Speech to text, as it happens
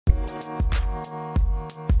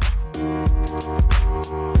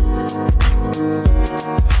Thank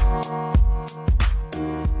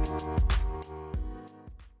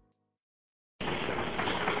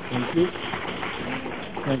you.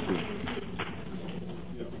 Thank you.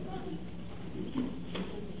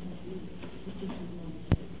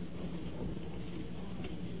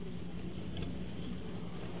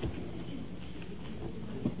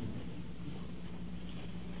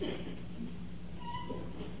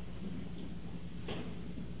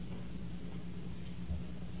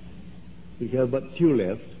 We have but two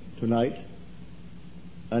left, tonight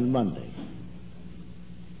and Monday.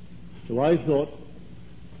 So I thought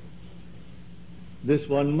this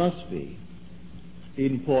one must be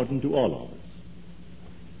important to all of us,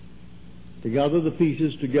 to gather the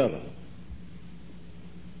pieces together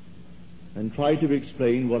and try to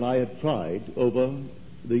explain what I have tried over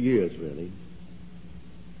the years, really,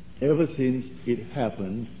 ever since it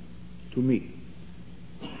happened to me.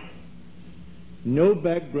 No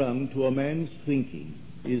background to a man's thinking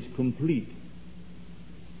is complete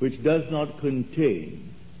which does not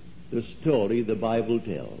contain the story the Bible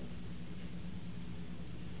tells.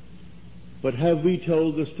 But have we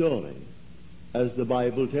told the story as the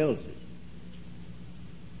Bible tells it?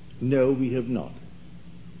 No, we have not.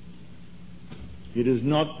 It has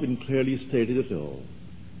not been clearly stated at all.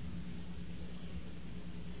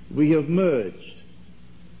 We have merged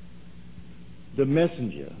the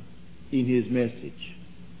messenger in his message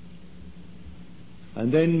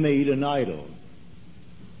and then made an idol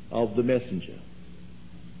of the messenger.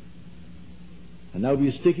 And now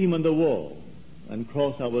we stick him on the wall and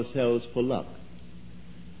cross ourselves for luck.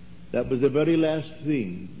 That was the very last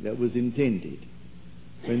thing that was intended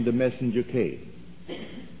when the messenger came.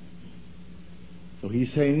 So he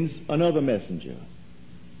sends another messenger.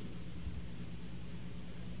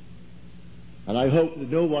 And I hope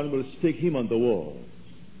that no one will stick him on the wall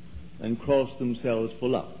and cross themselves for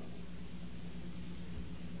luck.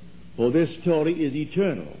 For this story is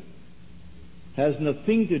eternal, has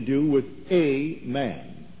nothing to do with a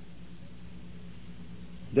man.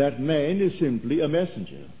 That man is simply a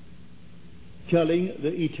messenger telling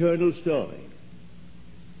the eternal story.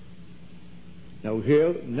 Now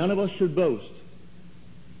here, none of us should boast,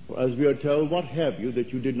 for as we are told, what have you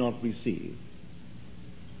that you did not receive?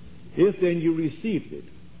 If then you received it,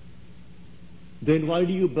 then why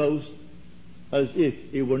do you boast as if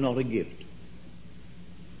it were not a gift?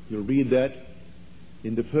 You'll read that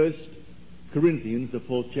in the 1 Corinthians, the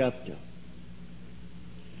 4th chapter.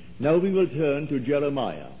 Now we will turn to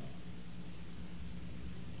Jeremiah,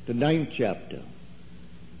 the 9th chapter.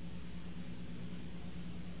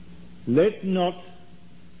 Let not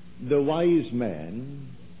the wise man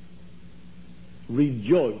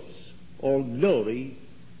rejoice or glory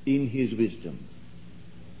in his wisdom.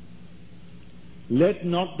 Let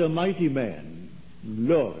not the mighty man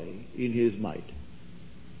glory in his might.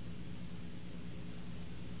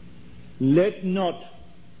 Let not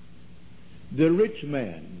the rich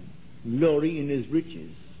man glory in his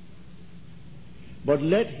riches, but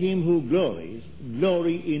let him who glories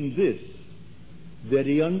glory in this, that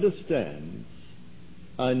he understands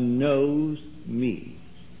and knows me,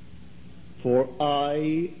 for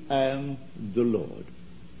I am the Lord.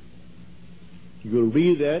 You will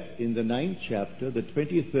read that in the 9th chapter, the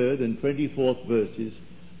 23rd and 24th verses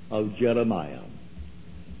of Jeremiah.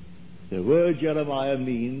 The word Jeremiah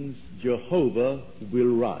means Jehovah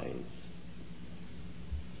will rise.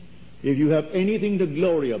 If you have anything to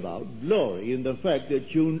glory about, glory in the fact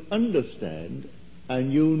that you understand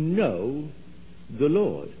and you know the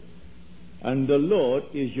Lord. And the Lord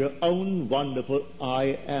is your own wonderful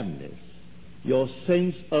I amness, your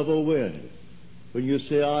sense of awareness. When you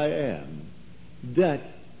say I am, that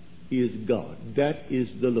is God. That is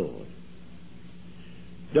the Lord.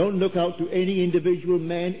 Don't look out to any individual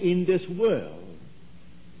man in this world.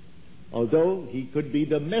 Although he could be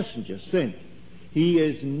the messenger sent, he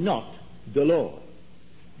is not the Lord.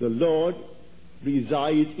 The Lord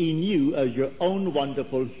resides in you as your own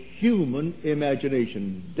wonderful human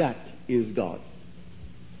imagination. That is God.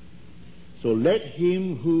 So let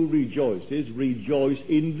him who rejoices rejoice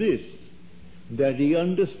in this, that he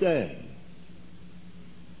understands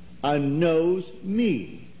and knows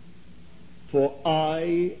me, for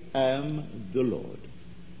I am the Lord.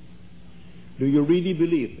 Do you really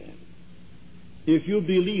believe that? If you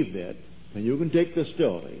believe that, then you can take the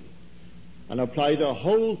story and apply the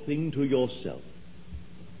whole thing to yourself.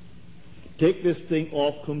 Take this thing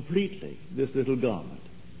off completely, this little garment,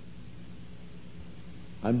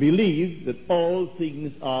 and believe that all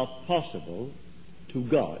things are possible to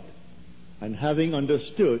God. And having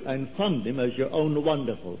understood and found him as your own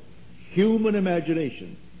wonderful human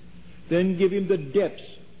imagination, then give him the depths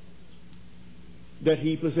that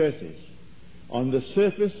he possesses. On the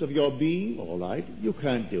surface of your being, all right, you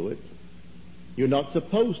can't do it. You're not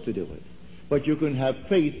supposed to do it. But you can have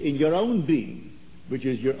faith in your own being, which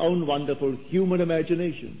is your own wonderful human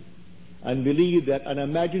imagination, and believe that an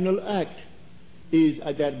imaginal act is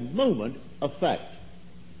at that moment a fact.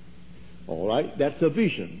 All right, that's a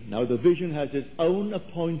vision. Now the vision has its own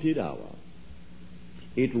appointed hour.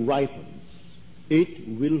 It ripens. It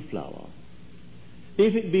will flower.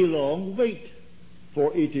 If it be long, wait,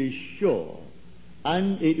 for it is sure,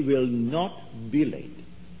 and it will not be late.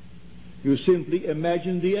 You simply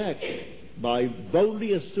imagine the act by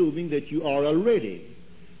boldly assuming that you are already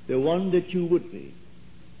the one that you would be.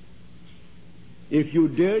 If you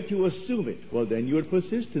dare to assume it, well, then you would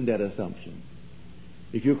persist in that assumption.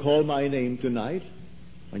 If you call my name tonight,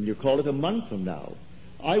 and you call it a month from now,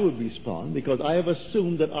 I would respond because I have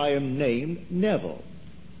assumed that I am named Neville.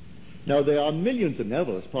 Now, there are millions of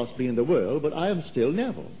Nevilles possibly in the world, but I am still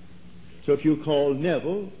Neville. So if you call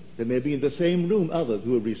Neville, there may be in the same room others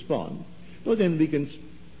who will respond. Well, then we can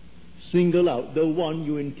single out the one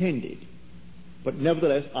you intended. But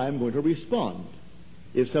nevertheless, I am going to respond.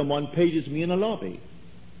 If someone pages me in a lobby,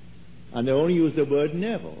 and they only use the word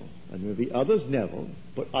Neville, and there will be others Neville,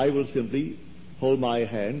 but I will simply hold my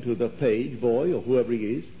hand to the page, boy, or whoever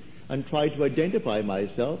he is, and try to identify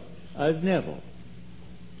myself as Neville.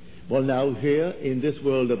 Well, now here in this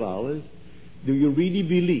world of ours, do you really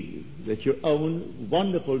believe that your own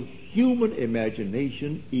wonderful human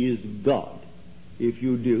imagination is God? If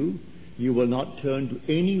you do, you will not turn to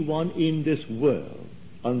anyone in this world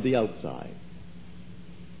on the outside.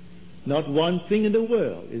 Not one thing in the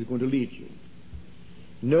world is going to lead you.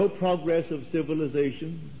 No progress of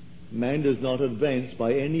civilization. Man does not advance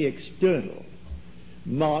by any external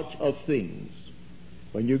march of things.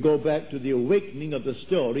 When you go back to the awakening of the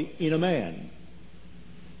story in a man,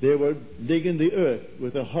 they were digging the earth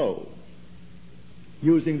with a hoe,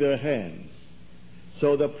 using their hands.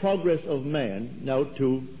 So the progress of man now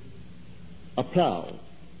to a plow.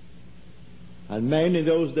 And man in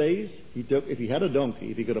those days, if he had a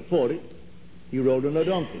donkey, if he could afford it, he rode on a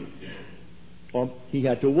donkey. Or he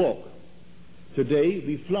had to walk. Today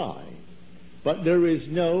we fly. But there is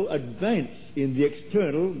no advance in the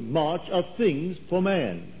external march of things for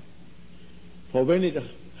man. For when it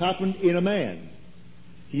happened in a man,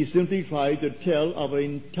 he simply tried to tell of an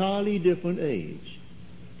entirely different age,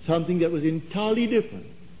 something that was entirely different,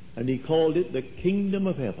 and he called it the kingdom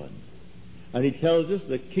of heaven. And he tells us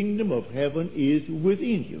the kingdom of heaven is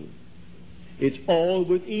within you. It's all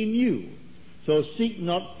within you. So seek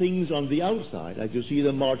not things on the outside as you see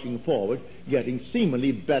them marching forward, getting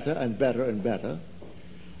seemingly better and better and better.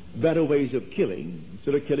 Better ways of killing.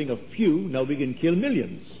 Instead of killing a few, now we can kill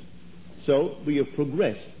millions. So we have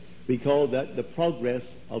progressed. We call that the progress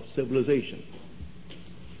of civilization.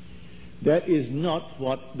 That is not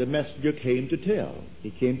what the messenger came to tell.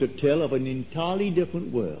 He came to tell of an entirely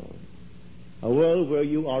different world. A world where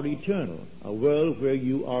you are eternal. A world where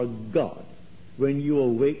you are God when you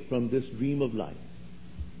awake from this dream of life.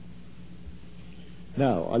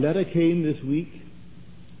 Now, a letter came this week.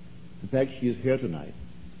 In fact, she is here tonight.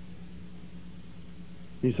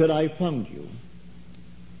 He said, I found you.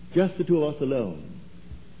 Just the two of us alone.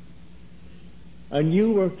 And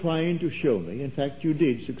you were trying to show me, in fact you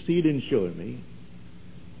did succeed in showing me,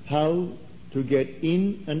 how to get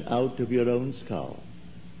in and out of your own skull.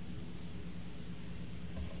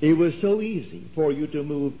 It was so easy for you to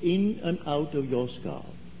move in and out of your skull.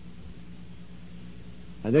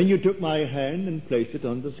 And then you took my hand and placed it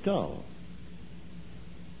on the skull.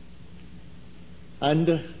 And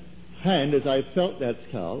the hand, as I felt that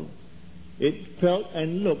skull, it felt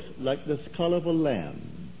and looked like the skull of a lamb.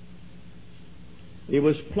 It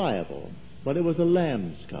was pliable, but it was a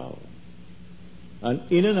lamb skull.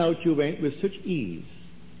 And in and out you went with such ease,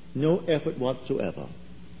 no effort whatsoever.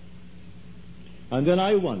 And then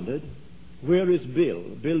I wondered, where is Bill?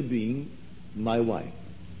 Bill being my wife.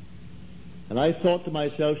 And I thought to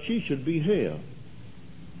myself, she should be here.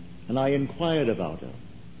 And I inquired about her.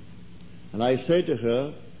 And I said to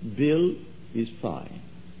her, Bill is fine.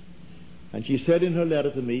 And she said in her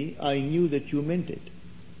letter to me, I knew that you meant it.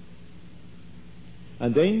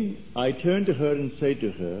 And then I turned to her and said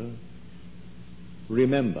to her,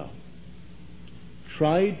 remember,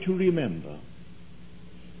 try to remember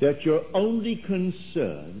that your only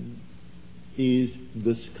concern is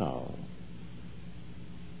the skull.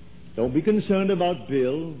 Don't be concerned about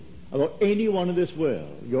Bill, about anyone in this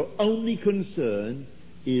world. Your only concern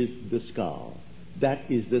is the skull. That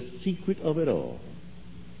is the secret of it all.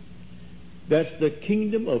 That's the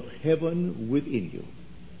kingdom of heaven within you.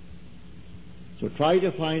 So try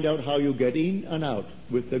to find out how you get in and out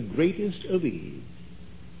with the greatest of ease.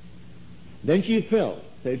 Then she felt,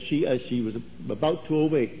 said she, as she was about to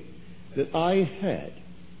awake, that I had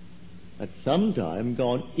at some time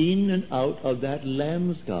gone in and out of that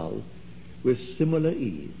lamb's skull with similar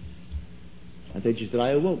ease. And then she said, I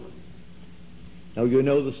awoke. Now you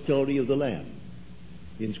know the story of the lamb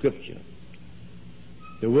in Scripture.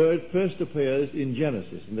 The word first appears in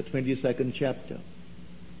Genesis in the 22nd chapter,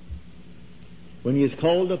 when he is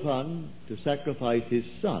called upon to sacrifice his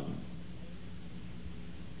son.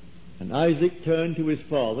 And Isaac turned to his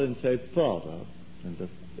father and said, Father. And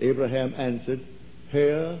Abraham answered,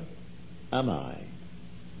 Here am I.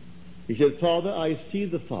 He said, Father, I see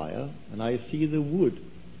the fire and I see the wood,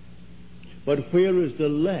 but where is the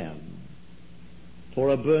lamb for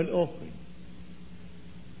a burnt offering?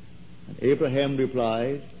 And Abraham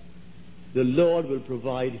replied, The Lord will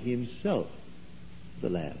provide himself the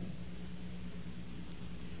lamb.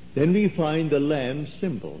 Then we find the lamb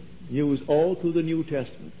symbol used all through the New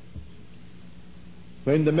Testament.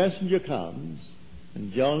 When the messenger comes,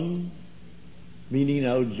 and John, meaning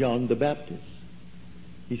now John the Baptist,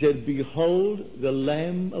 he said, Behold the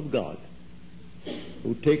Lamb of God,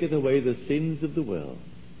 who taketh away the sins of the world.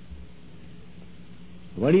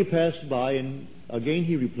 When he passed by, and again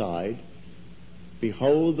he replied,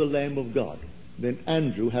 Behold the Lamb of God. Then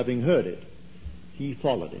Andrew, having heard it, he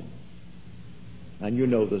followed him. And you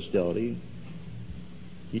know the story.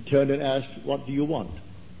 He turned and asked, What do you want?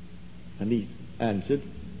 And he answered,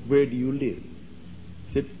 Where do you live?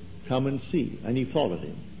 He said, Come and see. And he followed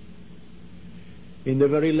him. In the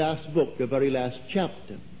very last book, the very last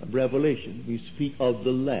chapter of Revelation, we speak of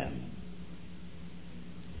the Lamb.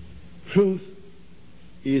 Truth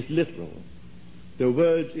is literal. The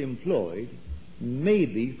words employed may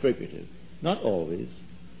be figurative. Not always.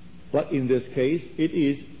 But in this case, it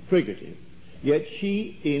is figurative. Yet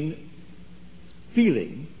she, in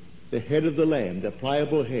feeling the head of the lamb, the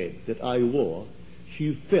pliable head that I wore,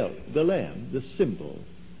 she felt the lamb, the symbol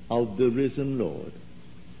of the risen Lord,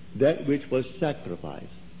 that which was sacrificed.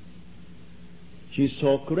 She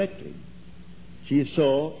saw correctly. She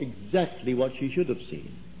saw exactly what she should have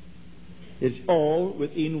seen. It's all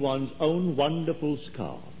within one's own wonderful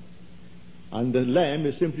skull. And the lamb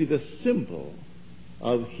is simply the symbol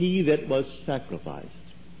of he that was sacrificed.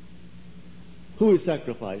 Who is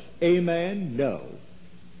sacrificed? A man? No.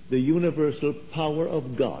 The universal power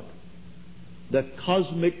of God. The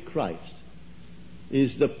cosmic Christ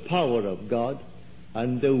is the power of God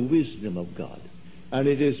and the wisdom of God. And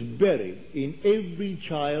it is buried in every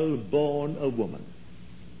child born of woman.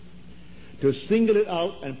 To single it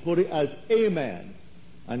out and put it as a man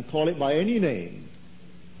and call it by any name,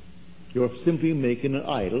 you're simply making an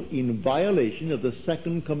idol in violation of the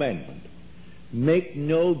second commandment. Make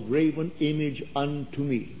no graven image unto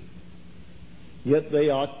me. Yet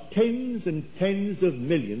there are tens and tens of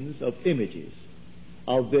millions of images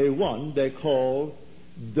of the one they call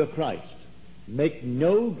the Christ. Make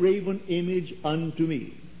no graven image unto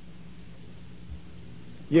me.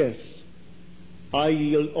 Yes, I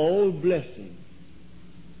yield all blessing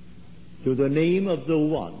to the name of the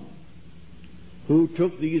one who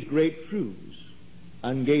took these great truths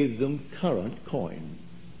and gave them current coin.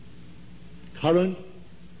 Current,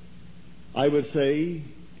 I would say,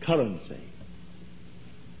 currency.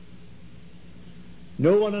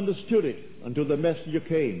 No one understood it until the messenger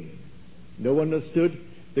came. No one understood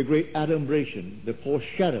the great adumbration, the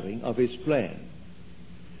foreshadowing of his plan.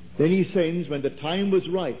 Then he sends, when the time was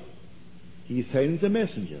right, he sends a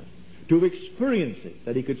messenger to experience it,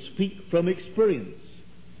 that he could speak from experience.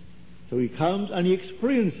 So he comes and he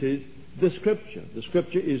experiences the Scripture. The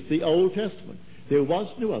Scripture is the Old Testament. There was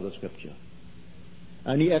no other Scripture.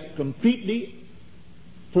 And he had completely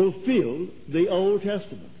fulfilled the Old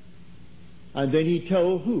Testament. And then he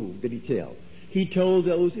told who did he tell? He told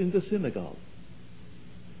those in the synagogue.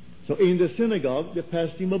 So in the synagogue, they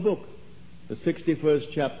passed him a book. The 61st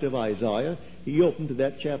chapter of Isaiah, he opened to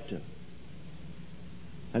that chapter.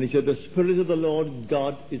 And he said, The Spirit of the Lord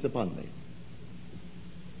God is upon me.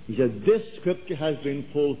 He said, this Scripture has been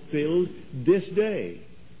fulfilled this day.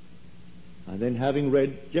 And then having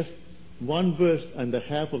read just one verse and the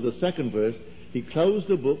half of the second verse, he closed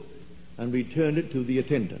the book and returned it to the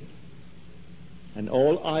attendant. And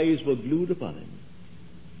all eyes were glued upon him.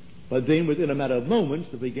 But then within a matter of moments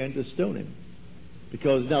they began to stone him,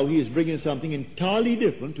 because now he is bringing something entirely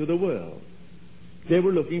different to the world. They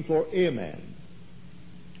were looking for a man.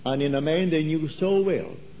 And in a man they knew so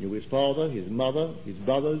well, knew his father, his mother, his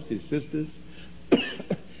brothers, his sisters,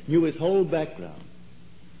 knew his whole background.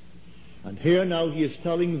 And here now he is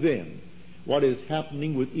telling them what is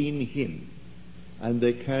happening within him. and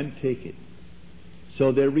they can't take it.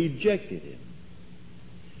 So they rejected him.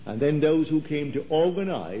 And then those who came to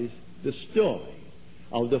organize the story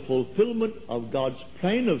of the fulfillment of God's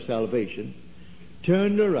plan of salvation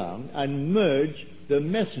turned around and merged the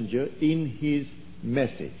messenger in his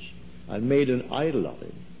message and made an idol of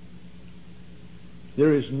him.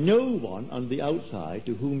 There is no one on the outside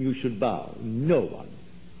to whom you should bow. No one.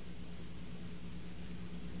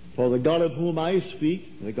 For the God of whom I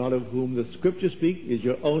speak, the God of whom the Scriptures speak, is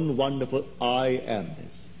your own wonderful I amness.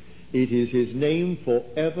 It is his name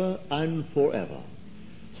forever and forever.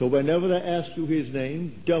 So whenever they ask you his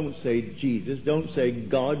name, don't say Jesus, don't say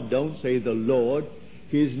God, don't say the Lord.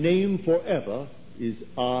 His name forever is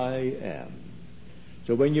I am.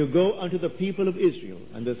 So when you go unto the people of Israel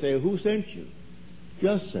and they say, who sent you?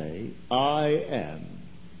 Just say, I am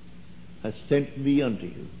has sent me unto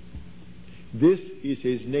you. This is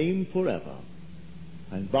his name forever,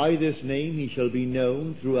 and by this name he shall be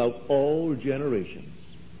known throughout all generations.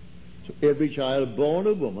 So every child born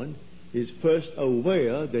of woman is first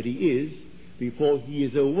aware that he is before he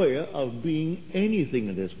is aware of being anything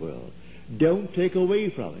in this world. Don't take away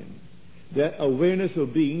from him that awareness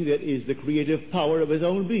of being that is the creative power of his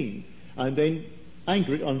own being, and then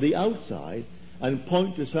anchor it on the outside and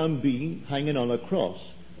point to some being hanging on a cross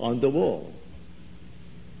on the wall.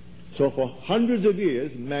 So for hundreds of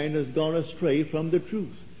years, man has gone astray from the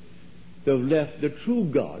truth. They've left the true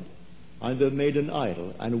God and they've made an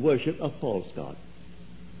idol and worship a false God.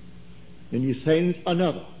 And he sends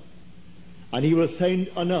another, and he will send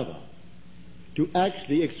another to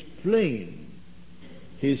actually explain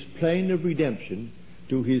his plan of redemption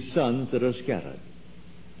to his sons that are scattered.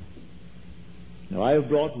 Now I have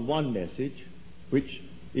brought one message which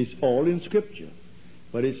is all in Scripture,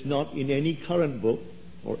 but it's not in any current book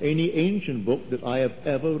or any ancient book that I have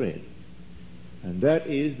ever read. And that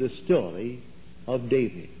is the story of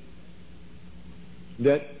David.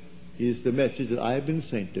 That is the message that I have been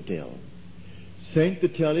sent to tell. Sent to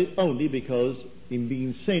tell it only because in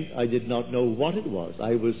being sent I did not know what it was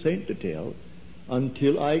I was sent to tell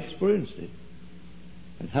until I experienced it.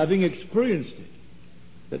 And having experienced it,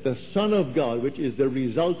 that the Son of God, which is the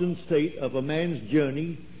resultant state of a man's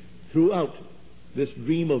journey throughout this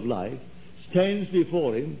dream of life, stands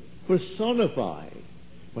before him personified.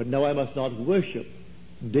 But now I must not worship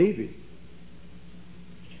David.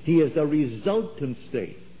 He is the resultant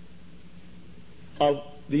state of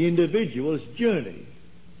the individual's journey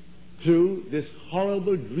through this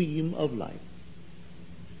horrible dream of life.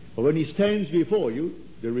 But when he stands before you,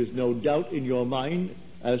 there is no doubt in your mind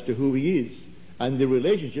as to who he is and the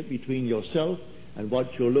relationship between yourself and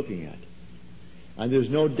what you're looking at. And there's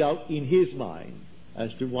no doubt in his mind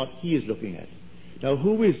as to what he is looking at. Now,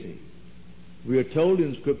 who is he? We are told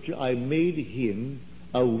in Scripture, I made him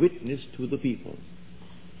a witness to the people.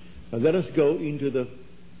 Now let us go into the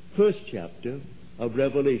first chapter of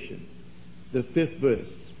Revelation, the 5th verse,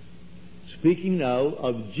 speaking now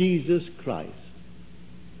of Jesus Christ,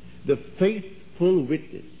 the faithful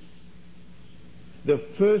witness, the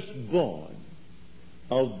firstborn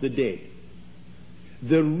of the dead,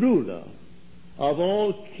 the ruler of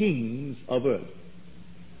all kings of earth.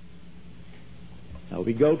 Now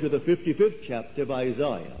we go to the 55th chapter of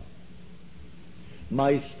Isaiah.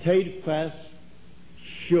 My steadfast,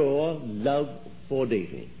 sure love for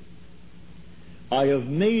David. I have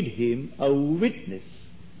made him a witness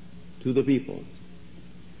to the people.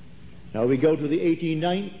 Now we go to the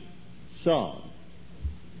 89th Psalm,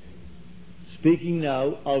 speaking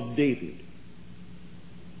now of David.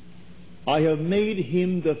 I have made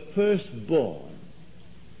him the firstborn,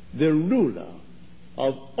 the ruler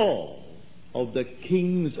of all of the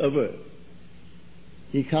kings of earth.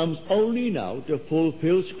 He comes only now to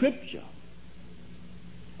fulfill Scripture.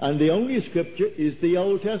 And the only Scripture is the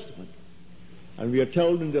Old Testament. And we are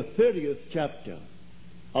told in the 30th chapter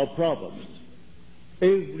of Proverbs,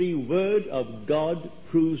 every word of God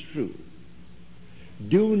proves true.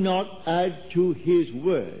 Do not add to his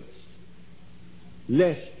words,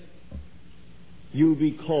 lest you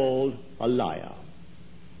be called a liar.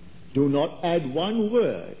 Do not add one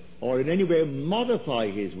word or in any way modify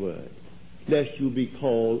his word, lest you be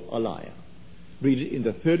called a liar. Read it in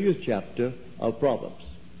the 30th chapter of Proverbs.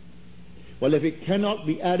 Well, if it cannot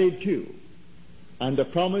be added to, and the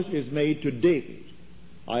promise is made to David,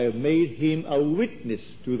 I have made him a witness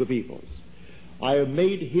to the peoples. I have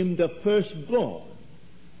made him the firstborn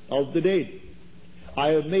of the dead. I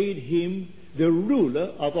have made him the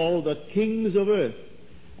ruler of all the kings of earth.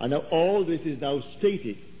 And now all this is now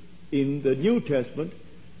stated in the New Testament,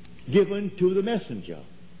 given to the messenger.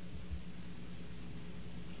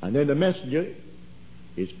 And then the messenger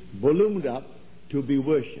is ballooned up to be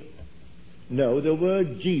worshipped. No, the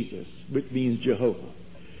word Jesus, which means Jehovah,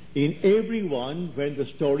 in everyone, when the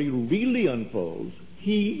story really unfolds,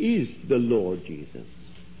 he is the Lord Jesus.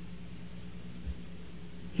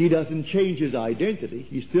 He doesn't change his identity.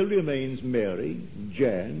 He still remains Mary,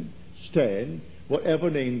 Jan, Stan, whatever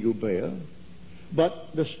name you bear.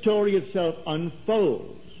 But the story itself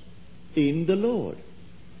unfolds in the Lord.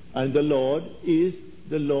 And the Lord is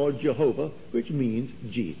the Lord Jehovah, which means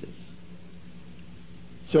Jesus.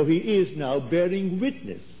 So he is now bearing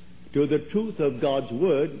witness to the truth of God's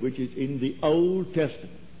word, which is in the Old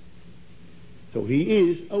Testament. So he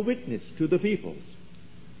is a witness to the peoples.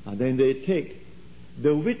 And then they take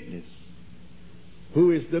the witness,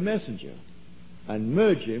 who is the messenger, and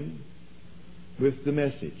merge him with the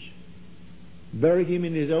message. Bury him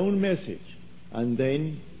in his own message, and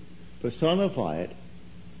then personify it,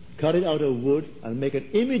 cut it out of wood, and make an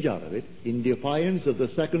image out of it in defiance of the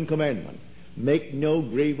second commandment. Make no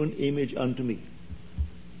graven image unto me.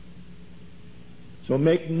 So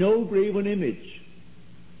make no graven image.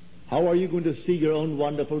 How are you going to see your own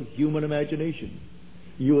wonderful human imagination?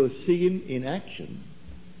 You will see him in action.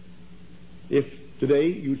 If today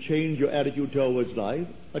you change your attitude towards life,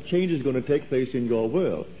 a change is going to take place in your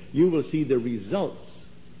world. You will see the results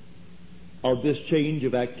of this change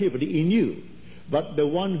of activity in you. But the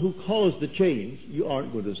one who caused the change, you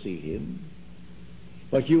aren't going to see him.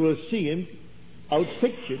 But you will see him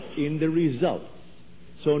outpictured in the results.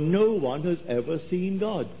 So no one has ever seen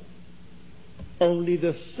God. Only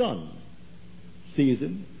the Son sees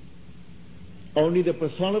him. Only the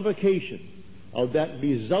personification of that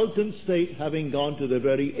resultant state having gone to the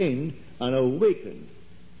very end and awakened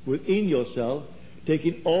within yourself,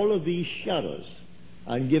 taking all of these shadows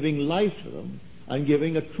and giving life to them and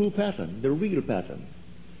giving a true pattern, the real pattern.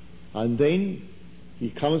 And then he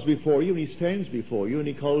comes before you and he stands before you and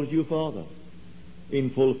he calls you Father. In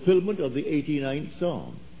fulfillment of the 89th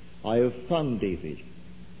Psalm, I have found David,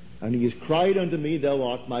 and he has cried unto me, Thou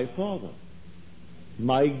art my Father,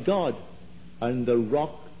 my God, and the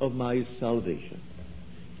rock of my salvation.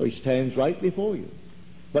 So he stands right before you.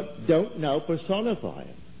 But don't now personify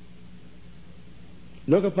him.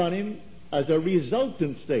 Look upon him as a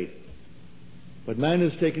resultant state. But man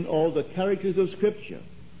has taken all the characters of Scripture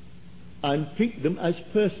and treat them as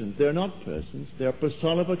persons. They're not persons, they're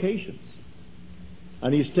personifications.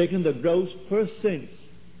 And he's taken the gross first sense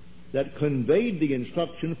that conveyed the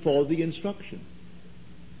instruction for the instruction.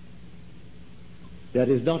 That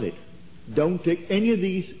is not it. Don't take any of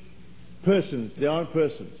these persons. They aren't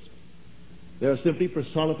persons. They are simply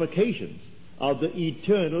personifications of the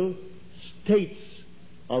eternal states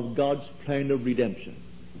of God's plan of redemption.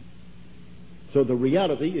 So the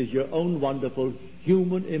reality is your own wonderful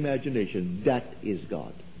human imagination. That is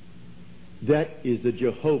God. That is the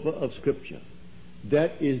Jehovah of Scripture.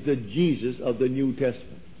 That is the Jesus of the New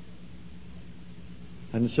Testament.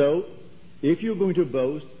 And so, if you're going to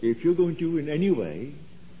boast, if you're going to in any way,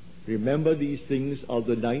 remember these things of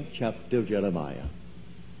the 9th chapter of Jeremiah.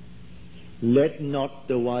 Let not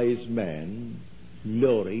the wise man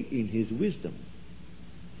glory in his wisdom.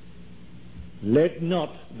 Let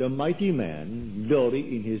not the mighty man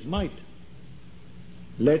glory in his might.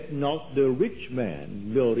 Let not the rich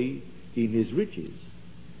man glory in his riches.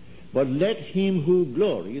 But let him who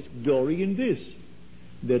glories glory in this,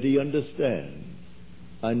 that he understands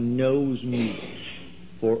and knows me,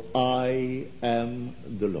 for I am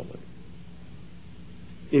the Lord.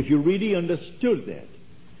 If you really understood that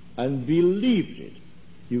and believed it,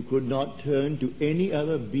 you could not turn to any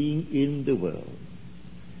other being in the world.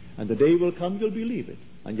 And the day will come you'll believe it,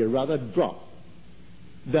 and you'll rather drop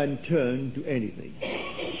than turn to anything.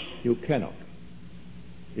 You cannot.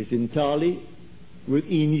 It's entirely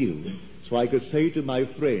within you. So I could say to my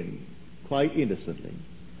friend, quite innocently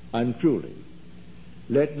and truly,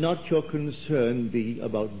 let not your concern be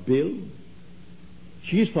about Bill.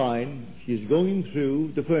 She's fine. She's going through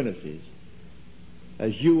the furnaces,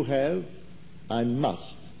 as you have and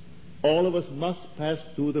must. All of us must pass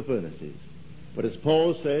through the furnaces. But as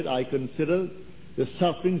Paul said, I consider the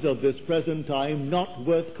sufferings of this present time not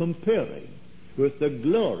worth comparing with the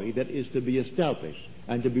glory that is to be established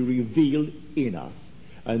and to be revealed in us.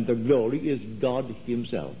 And the glory is God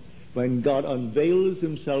himself. When God unveils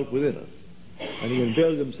himself within us, and he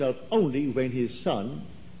unveils himself only when his Son,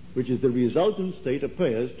 which is the resultant state,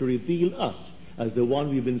 appears to reveal us as the one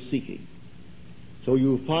we've been seeking. So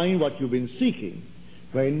you find what you've been seeking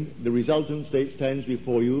when the resultant state stands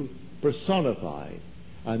before you personified,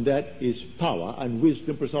 and that is power and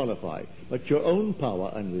wisdom personified, but your own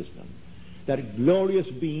power and wisdom. That glorious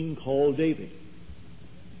being called David.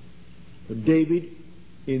 But David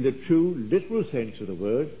in the true literal sense of the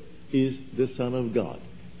word, is the Son of God,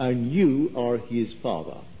 and you are his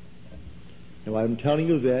Father. Now, I'm telling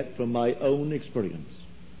you that from my own experience.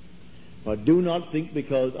 But do not think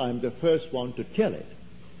because I'm the first one to tell it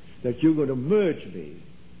that you're going to merge me,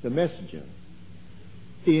 the messenger,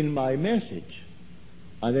 in my message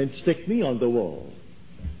and then stick me on the wall.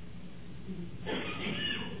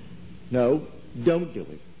 No, don't do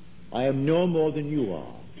it. I am no more than you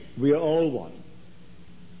are. We are all one.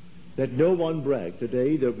 Let no one brag.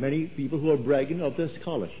 Today there are many people who are bragging of their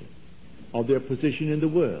scholarship, of their position in the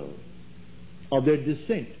world, of their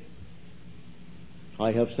descent.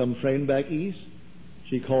 I have some friend back east.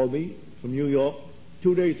 She called me from New York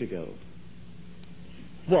 2 days ago.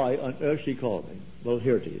 Why on earth she called me? Well,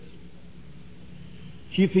 here it is.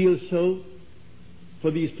 She feels so for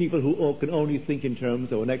these people who can only think in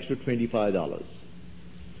terms of an extra $25.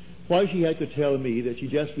 Why she had to tell me that she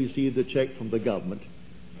just received a check from the government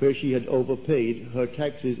where she had overpaid her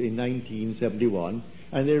taxes in 1971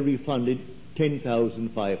 and they refunded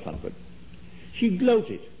 $10,500. She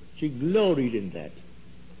gloated. She gloried in that.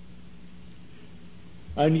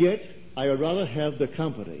 And yet, I would rather have the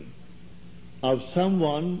company of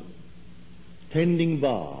someone tending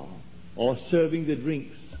bar or serving the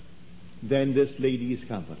drinks than this lady's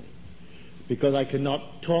company, because I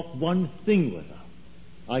cannot talk one thing with her.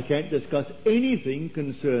 I can't discuss anything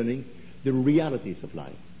concerning the realities of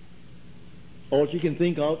life. All she can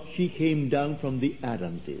think of, she came down from the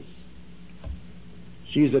Adamses.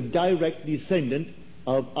 She's a direct descendant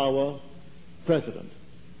of our president.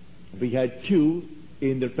 We had two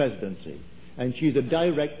in the presidency, and she's a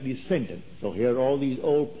direct descendant. So here are all these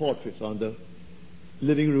old portraits on the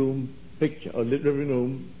living room picture, or living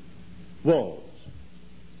room walls.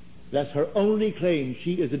 That's her only claim.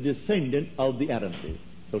 She is a descendant of the Adamses.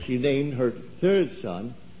 So she named her third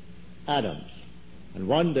son Adams. And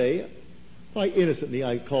one day, quite innocently,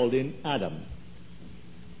 I called in Adam.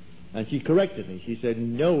 And she corrected me. She said,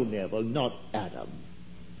 "No, Neville, not Adam.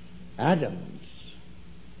 Adams."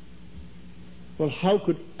 Well, how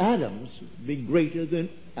could Adams be greater than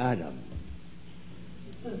Adam?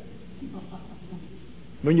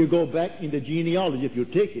 When you go back in the genealogy, if you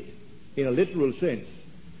take it in a literal sense,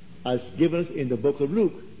 as given us in the book of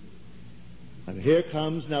Luke, and here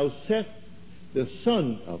comes now Seth, the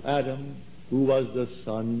son of Adam, who was the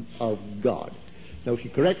son of God. Now she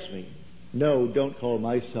corrects me. "No, don't call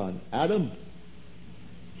my son Adam.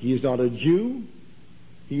 He is not a Jew.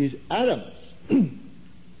 He is Adam's."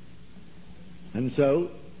 And so,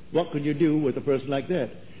 what can you do with a person like that?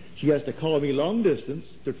 She has to call me long distance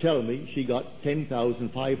to tell me she got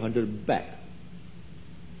 $10,500 back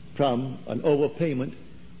from an overpayment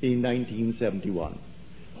in 1971.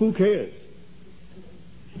 Who cares?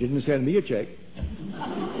 She didn't send me a check.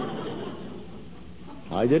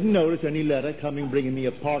 I didn't notice any letter coming bringing me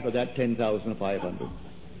a part of that $10,500.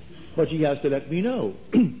 But she has to let me know.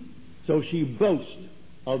 So she boasts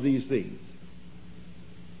of these things.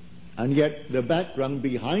 And yet the background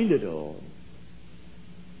behind it all,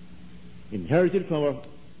 inherited from her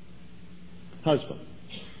husband,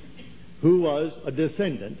 who was a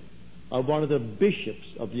descendant of one of the bishops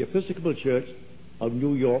of the Episcopal Church of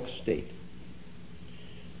New York State.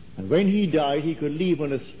 And when he died, he could leave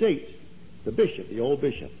an estate, the bishop, the old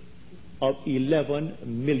bishop, of $11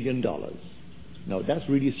 million. Now that's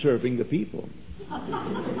really serving the people.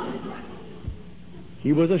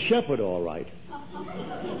 He was a shepherd, all right,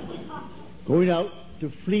 going out to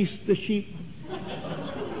fleece the sheep.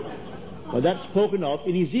 Well, that's spoken of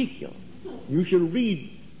in Ezekiel. You should read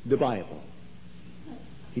the Bible.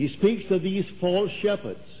 He speaks of these false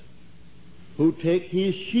shepherds who take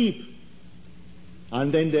his sheep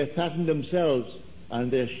and then they fatten themselves and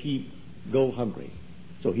their sheep go hungry.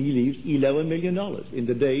 So he leaves $11 million in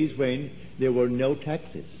the days when there were no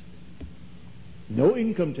taxes, no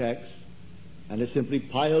income tax, and it simply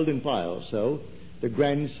piled and piled. So the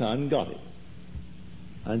grandson got it.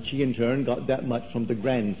 And she in turn got that much from the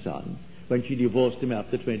grandson when she divorced him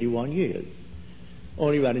after 21 years.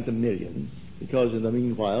 Only ran into millions, because in the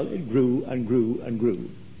meanwhile it grew and grew and grew.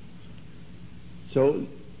 So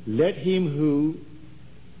let him who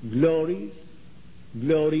glories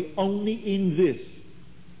glory only in this,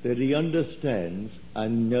 that he understands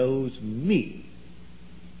and knows me,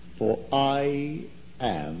 for I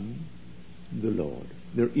am the Lord.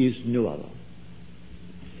 There is no other.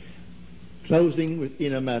 Closing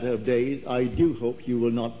within a matter of days, I do hope you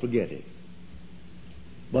will not forget it.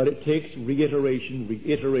 But it takes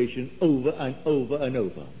reiteration over and over and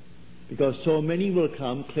over, because so many will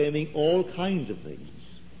come claiming all kinds of things.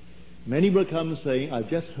 Many will come saying, "I've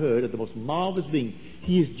just heard of the most marvelous being.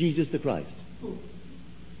 He is Jesus the Christ."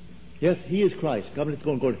 Yes, he is Christ. Come, let's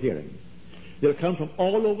go and go and hear him. They'll come from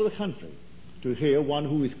all over the country to hear one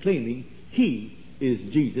who is claiming he is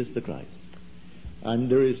Jesus the Christ. And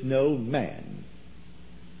there is no man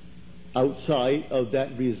outside of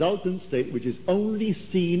that resultant state, which is only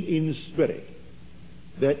seen in spirit,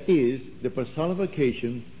 that is the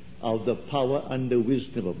personification of the power and the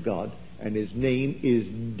wisdom of God, and his name is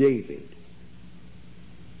David.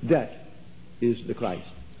 That is the Christ.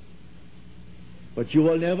 But you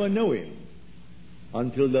will never know him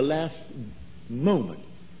until the last moment,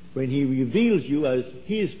 when he reveals you as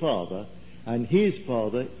his Father, and his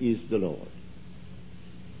Father is the Lord.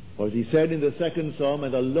 For as he said in the second Psalm,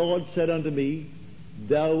 and the Lord said unto me,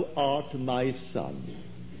 Thou art my Son.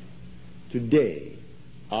 Today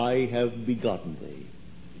I have begotten thee.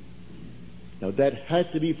 Now that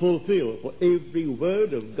had to be fulfilled, for every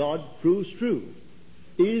word of God proves true.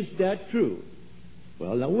 Is that true?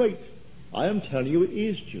 Well, now wait. I am telling you it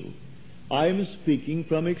is true. I am speaking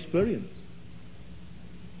from experience.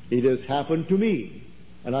 It has happened to me,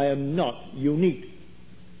 and I am not unique.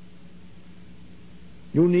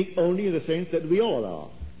 Unique only in the sense that we all are.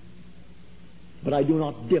 But I do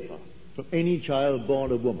not differ from any child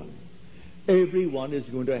born of woman. Everyone is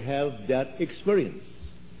going to have that experience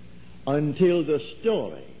until the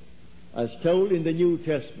story, as told in the New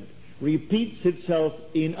Testament, repeats itself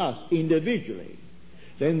in us individually.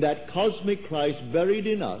 Then that cosmic Christ buried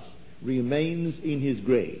in us remains in his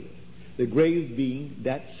grave. The grave being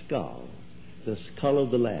that skull, the skull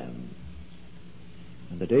of the Lamb.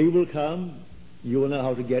 And the day will come, you will know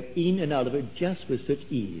how to get in and out of it just with such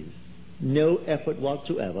ease. No effort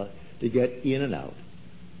whatsoever to get in and out.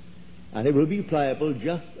 And it will be pliable,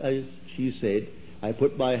 just as she said, I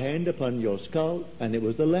put my hand upon your skull, and it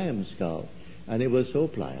was the Lamb's skull, and it was so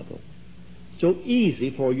pliable. So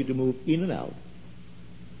easy for you to move in and out.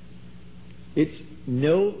 It's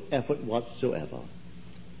no effort whatsoever.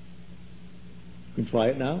 You can try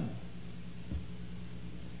it now.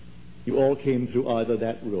 You all came through either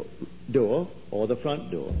that door or the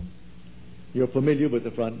front door. You're familiar with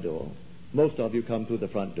the front door. Most of you come through the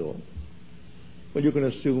front door. Well, you can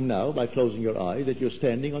assume now, by closing your eyes, that you're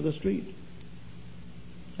standing on the street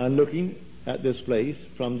and looking at this place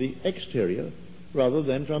from the exterior rather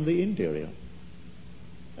than from the interior,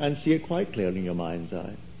 and see it quite clearly in your mind's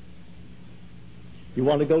eye. You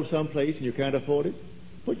want to go someplace and you can't afford it?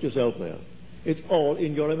 Put yourself there. It's all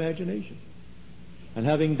in your imagination. And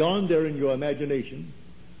having gone there in your imagination,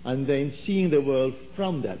 and then seeing the world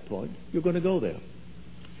from that point, you're going to go there.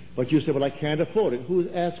 But you say, well, I can't afford it.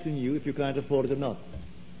 Who's asking you if you can't afford it or not?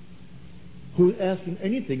 Who's asking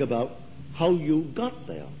anything about how you got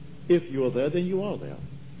there? If you're there, then you are there.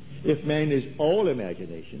 If man is all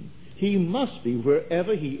imagination, he must be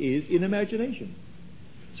wherever he is in imagination.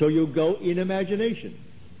 So you go in imagination.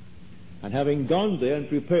 And having gone there and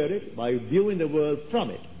prepared it by viewing the world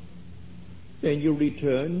from it, then you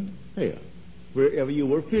return here, wherever you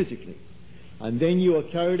were physically. And then you are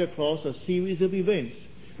carried across a series of events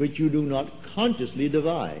which you do not consciously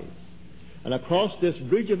devise. And across this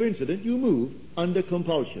bridge of incident you move under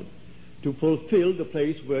compulsion to fulfill the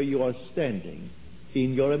place where you are standing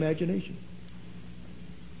in your imagination.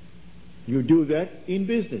 You do that in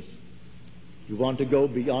business. You want to go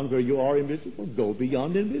beyond where you are in business? Well, go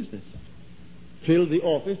beyond in business. Fill the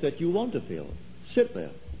office that you want to fill. Sit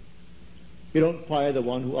there. You don't fire the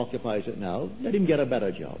one who occupies it now. Let him get a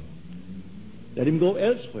better job. Let him go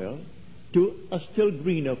elsewhere to a still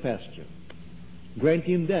greener pasture. Grant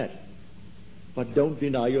him that. But don't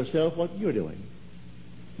deny yourself what you're doing.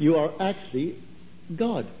 You are actually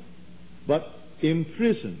God, but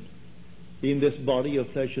imprisoned in this body of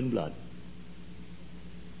flesh and blood.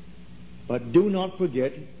 But do not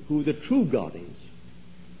forget who the true God is.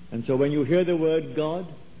 And so when you hear the word God,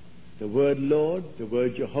 the word Lord, the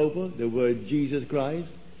word Jehovah, the word Jesus Christ,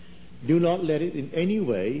 do not let it in any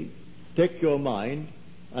way take your mind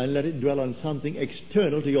and let it dwell on something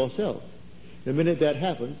external to yourself. The minute that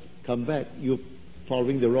happens, come back. You're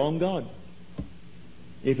following the wrong God.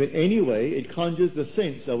 If in any way it conjures the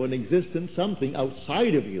sense of an existence, something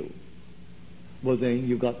outside of you, well then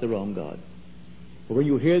you've got the wrong God. But when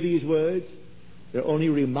you hear these words, they're only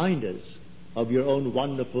reminders of your own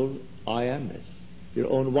wonderful I amness, your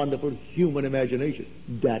own wonderful human imagination.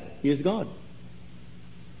 That is God.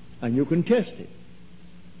 And you can test it.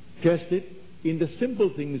 Test it in the simple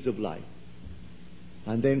things of life.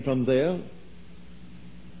 And then from there,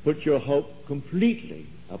 put your hope completely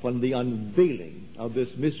upon the unveiling of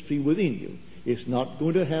this mystery within you. It's not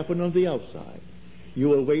going to happen on the outside. You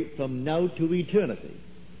will wait from now to eternity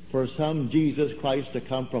for some Jesus Christ to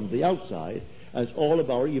come from the outside, as all of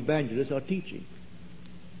our evangelists are teaching.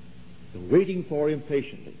 They're waiting for him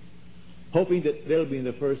patiently, hoping that they'll be in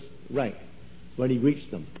the first rank when he greets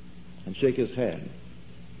them and shake his hand.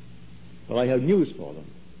 But I have news for them.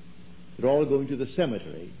 They're all going to the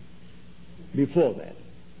cemetery before that.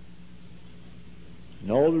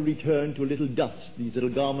 And all will return to little dust, these little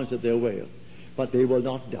garments that they wear. But they will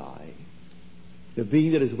not die. The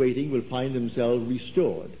being that is waiting will find themselves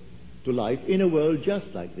restored to life in a world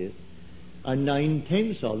just like this. And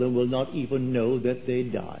 9/10 of them will not even know that they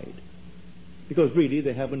died. Because really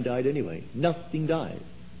they haven't died anyway. Nothing dies.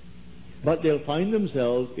 But they'll find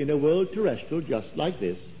themselves in a world terrestrial just like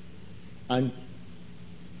this, and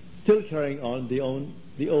still carrying on the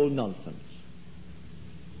old nonsense.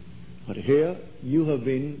 But here you have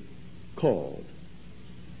been called.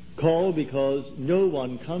 Called because no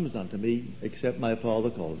one comes unto me except my Father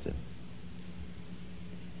calls him.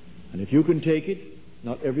 And if you can take it,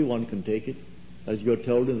 not everyone can take it, as you're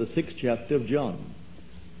told in the 6th chapter of John.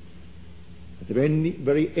 At the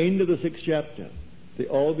very end of the 6th chapter, they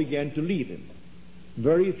all began to leave him.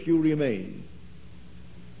 Very few remained.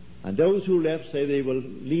 And those who left say they will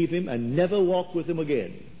leave him and never walk with him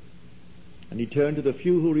again. And he turned to the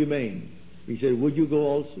few who remained. He said, would you go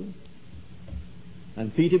also?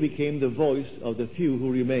 And Peter became the voice of the few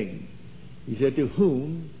who remained. He said, to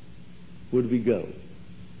whom would we go?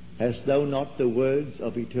 Hast thou not the words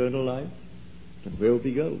of eternal life? And where would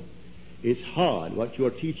we go? It's hard. What you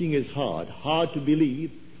are teaching is hard. Hard to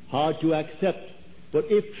believe, hard to accept.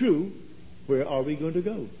 But if true, where are we going to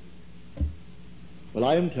go? Well,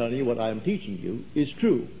 I am telling you what I am teaching you is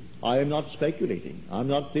true. I am not speculating. I'm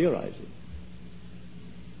not theorizing.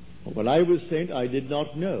 When I was sent, I did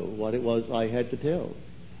not know what it was I had to tell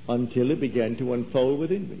until it began to unfold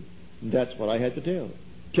within me. And that's what I had to tell.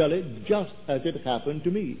 Tell it just as it happened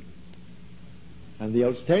to me. And the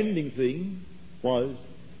outstanding thing was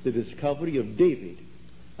the discovery of David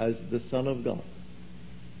as the Son of God.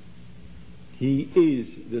 He is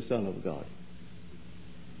the Son of God.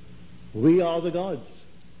 We are the gods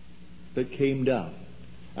that came down,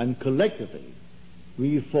 and collectively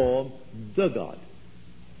we form the God.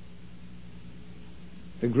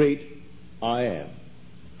 The great I am,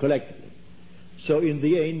 collectively. So in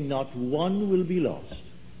the end, not one will be lost.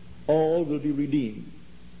 All will be redeemed,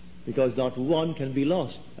 because not one can be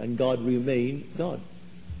lost, and God remain God.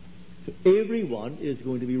 So everyone is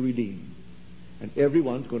going to be redeemed, and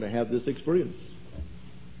everyone's going to have this experience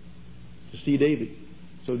to see David.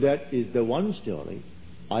 So that is the one story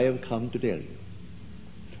I have come to tell you.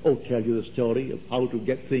 Oh, tell you the story of how to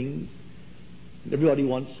get things. Everybody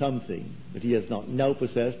wants something that he has not now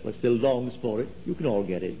possessed but still longs for it. You can all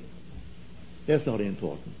get it. That's not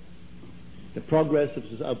important. The progress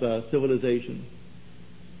of civilization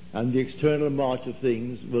and the external march of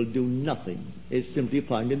things will do nothing. It's simply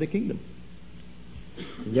found in the kingdom.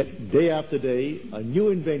 And yet, day after day, a new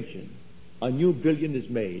invention, a new billion is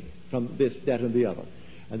made from this, that, and the other.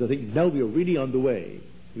 And they think, now we are really on the way.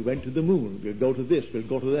 We went to the moon. We'll go to this. We'll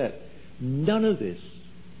go to that. None of this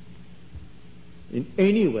in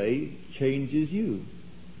any way changes you.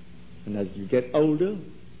 And as you get older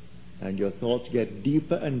and your thoughts get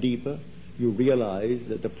deeper and deeper, you realize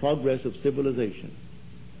that the progress of civilization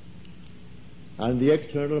and the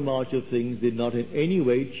external march of things did not in any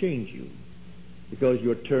way change you, because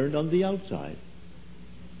you're turned on the outside,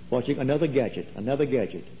 watching another gadget,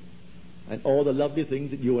 and all the lovely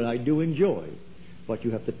things that you and I do enjoy. But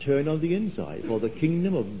you have to turn on the inside, for the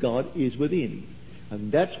kingdom of God is within.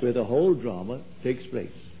 And that's where the whole drama takes place.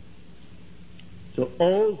 So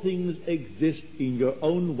all things exist in your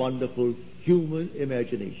own wonderful human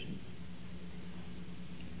imagination.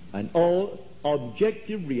 And all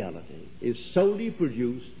objective reality is solely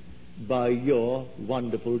produced by your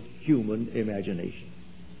wonderful human imagination.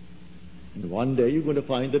 And one day you're going to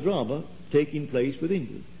find the drama taking place within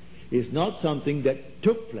you. It's not something that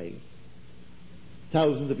took place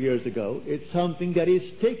thousands of years ago. It's something that is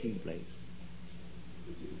taking place.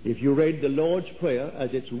 If you read the Lord's Prayer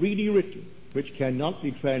as it's really written, which cannot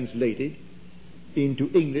be translated into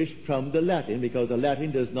English from the Latin, because the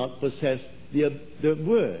Latin does not possess the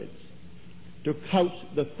words to couch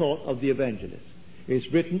the thought of the evangelist. It's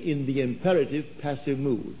written in the imperative passive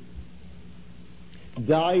mood.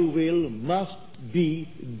 Thy will must be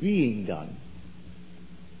being done.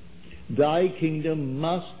 Thy kingdom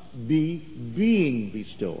must be being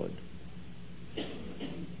restored.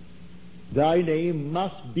 Thy name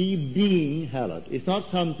must be being hallowed. It's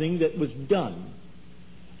not something that was done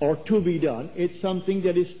or to be done. It's something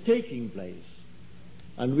that is taking place.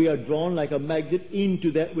 And we are drawn like a magnet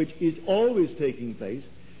into that which is always taking place.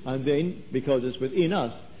 And then, because it's within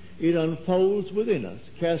us, it unfolds within us,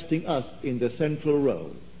 casting us in the central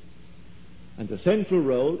role. And the central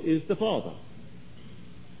role is the Father.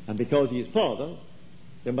 And because he is Father,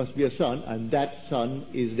 there must be a Son, and that Son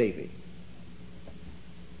is David.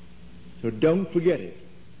 So don't forget it.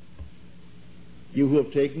 You who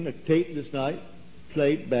have taken a tape this night,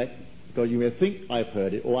 play it back, because you may think I've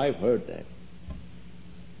heard it, or I've heard that.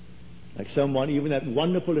 Like someone, even that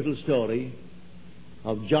wonderful little story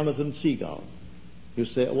of Jonathan Seagull. You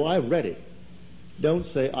say, oh, I've read it. Don't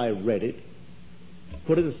say, I read it.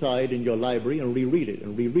 Put it aside in your library and reread it,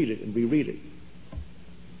 and reread it, and reread it.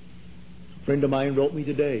 A friend of mine wrote me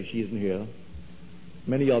today. She isn't here.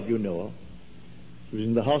 Many of you know her. She was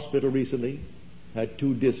in the hospital recently, had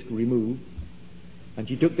 2 discs removed, and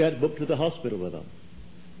she took that book to the hospital with her.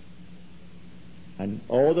 And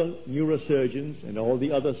all the neurosurgeons and all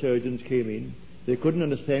the other surgeons came in. They couldn't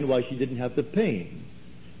understand why she didn't have the pain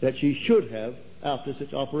that she should have after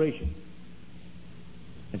such operation.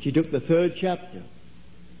 And she took the 3rd chapter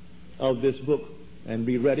of this book and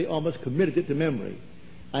reread it, almost committed it to memory,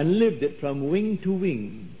 and lived it from wing to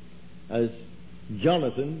wing as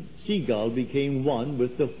Jonathan Seagull became one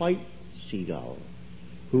with the white seagull,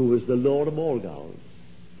 who was the Lord of all gulls.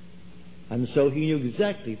 And so he knew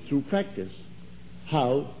exactly through practice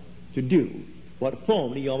how to do what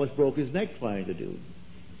formerly he almost broke his neck trying to do.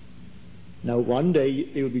 Now one day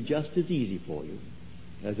it will be just as easy for you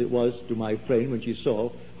as it was to my friend when she saw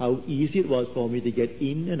how easy it was for me to get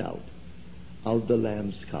in and out of the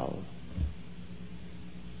lamb's skull,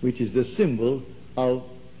 which is the symbol of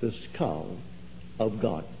the skull of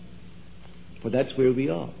God. For that's where we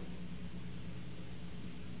are.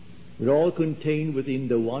 We're all contained within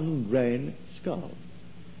the one grand skull.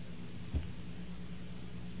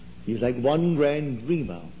 He's like one grand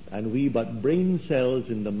dreamer, and we but brain cells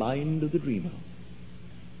in the mind of the dreamer,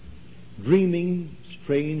 dreaming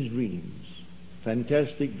strange dreams,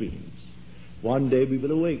 fantastic dreams. One day we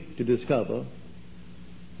will awake to discover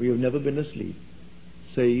we have never been asleep,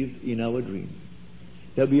 save in our dream.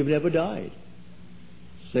 That we have never died,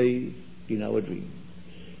 save in our dream.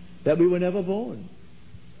 That we were never born,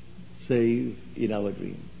 save in our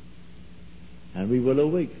dream. And we will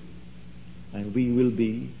awake, and we will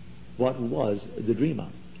be what was the dreamer,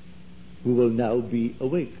 who will now be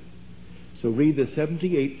awake. So read the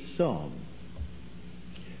 78th Psalm.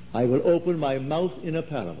 I will open my mouth in a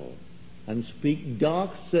parable and speak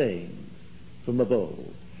dark sayings from above,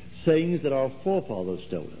 sayings that our forefathers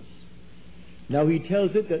told us. Now he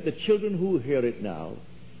tells it that the children who hear it now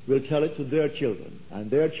will tell it to their children, and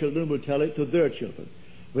their children will tell it to their children,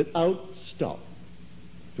 without stop,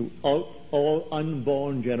 throughout all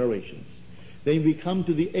unborn generations. Then we come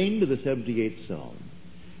to the end of the 78th Psalm.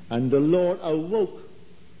 And the Lord awoke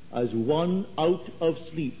as one out of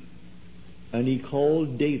sleep, and he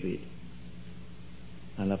called David,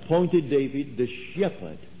 and appointed David the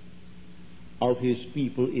shepherd of his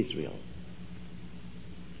people Israel.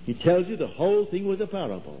 He tells you the whole thing was a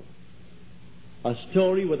parable, a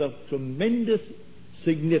story with a tremendous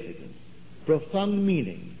significance, profound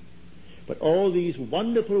meaning. But all these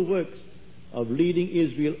wonderful works of leading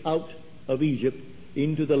Israel out of Egypt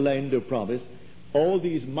into the land of promise, all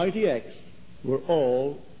these mighty acts were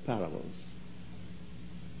all parables.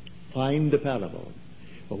 Find the parable.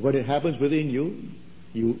 But when it happens within you,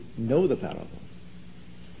 you know the parable.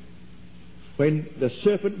 When the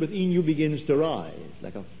serpent within you begins to rise,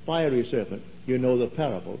 like a fiery serpent, you know the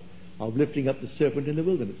parable of lifting up the serpent in the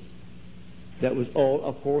wilderness. That was all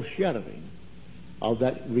a foreshadowing of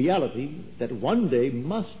that reality that one day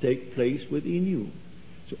must take place within you.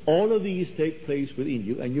 So all of these take place within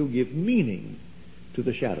you, and you give meaning to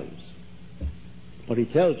the shadows. But he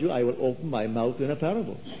tells you, I will open my mouth in a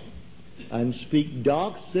parable and speak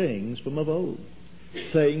dark sayings from of old,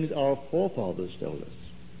 sayings our forefathers told us.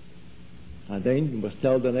 And then you must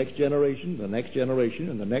tell the next generation, and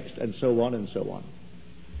the next, and so on and so on.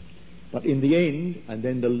 But in the end, and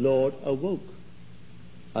then the Lord awoke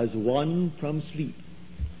as one from sleep,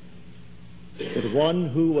 but one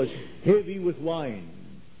who was heavy with wine.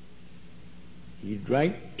 He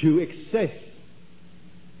drank to excess,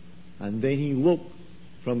 and then he woke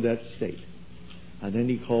from that state. And then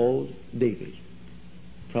he called David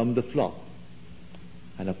from the flock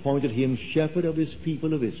and appointed him shepherd of his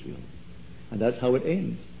people of Israel. And that's how it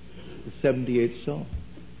ends, the 78th Psalm.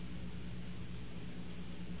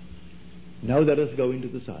 Now let us go into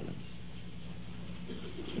the silence.